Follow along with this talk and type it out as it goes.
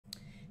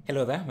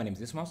Hello there, my name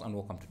is Ismas and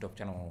welcome to Top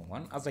Channel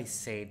 1. As I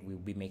said, we'll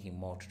be making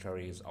more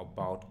tutorials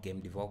about game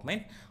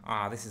development.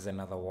 This is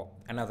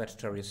another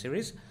tutorial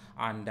series,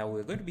 and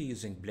we're going to be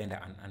using Blender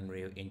and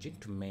Unreal Engine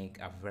to make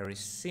a very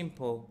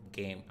simple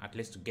game, at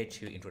least to get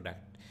you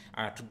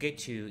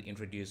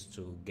introduced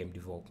to game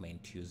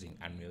development using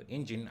Unreal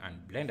Engine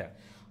and Blender.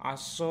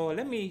 So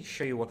let me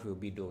show you what we'll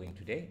be doing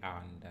today,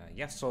 and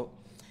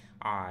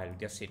I'll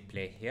just hit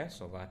play here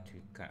so that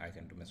I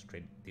can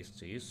demonstrate this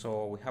to you.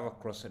 So we have a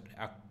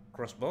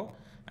crossbow,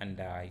 and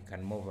you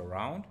can move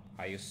around.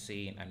 Are you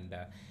seeing? And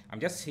I'm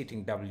just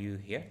hitting W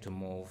here to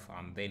move,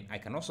 and then I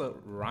can also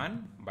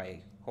run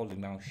by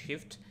holding down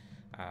Shift.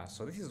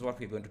 So this is what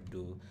we're going to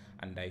do,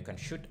 and you can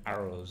shoot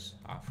arrows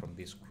from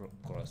this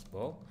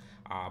crossbow,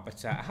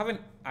 but I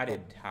haven't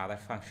added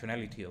that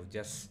functionality of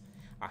just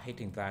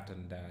hitting that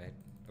and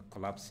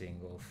collapsing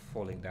or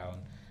falling down,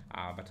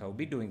 but I'll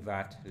be doing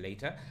that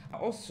later.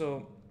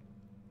 Also,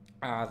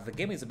 the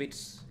game is a bit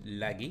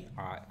laggy,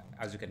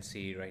 as you can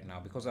see right now,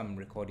 because I'm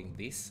recording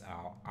this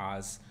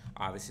as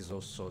this is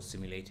also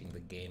simulating the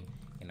game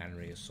in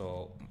Unreal.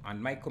 So,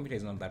 and my computer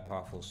is not that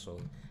powerful, so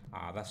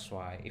that's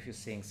why if you're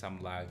seeing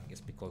some lag,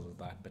 it's because of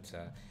that. But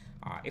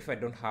if I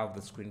don't have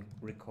the screen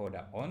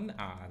recorder on,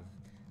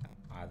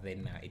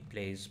 then it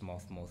plays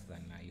more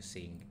than you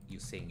seeing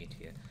it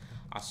here.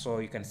 So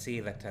you can see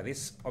that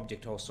this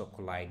object also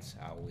collides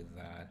with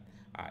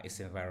its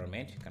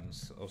environment. You can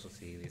also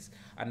see this,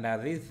 and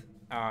these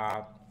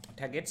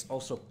targets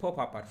also pop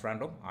up at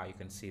random. You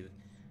can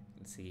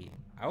see.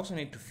 I also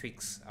need to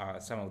fix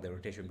some of the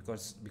rotation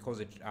because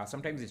it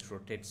sometimes it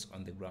rotates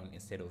on the ground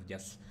instead of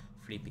just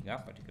flipping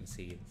up. But you can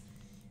see it.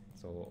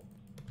 So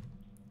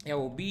yeah,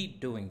 we'll be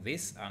doing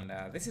this, and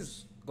this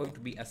is going to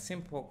be a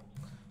simple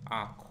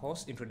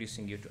course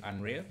introducing you to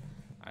Unreal.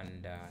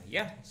 And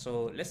yeah,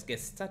 so let's get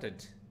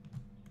started.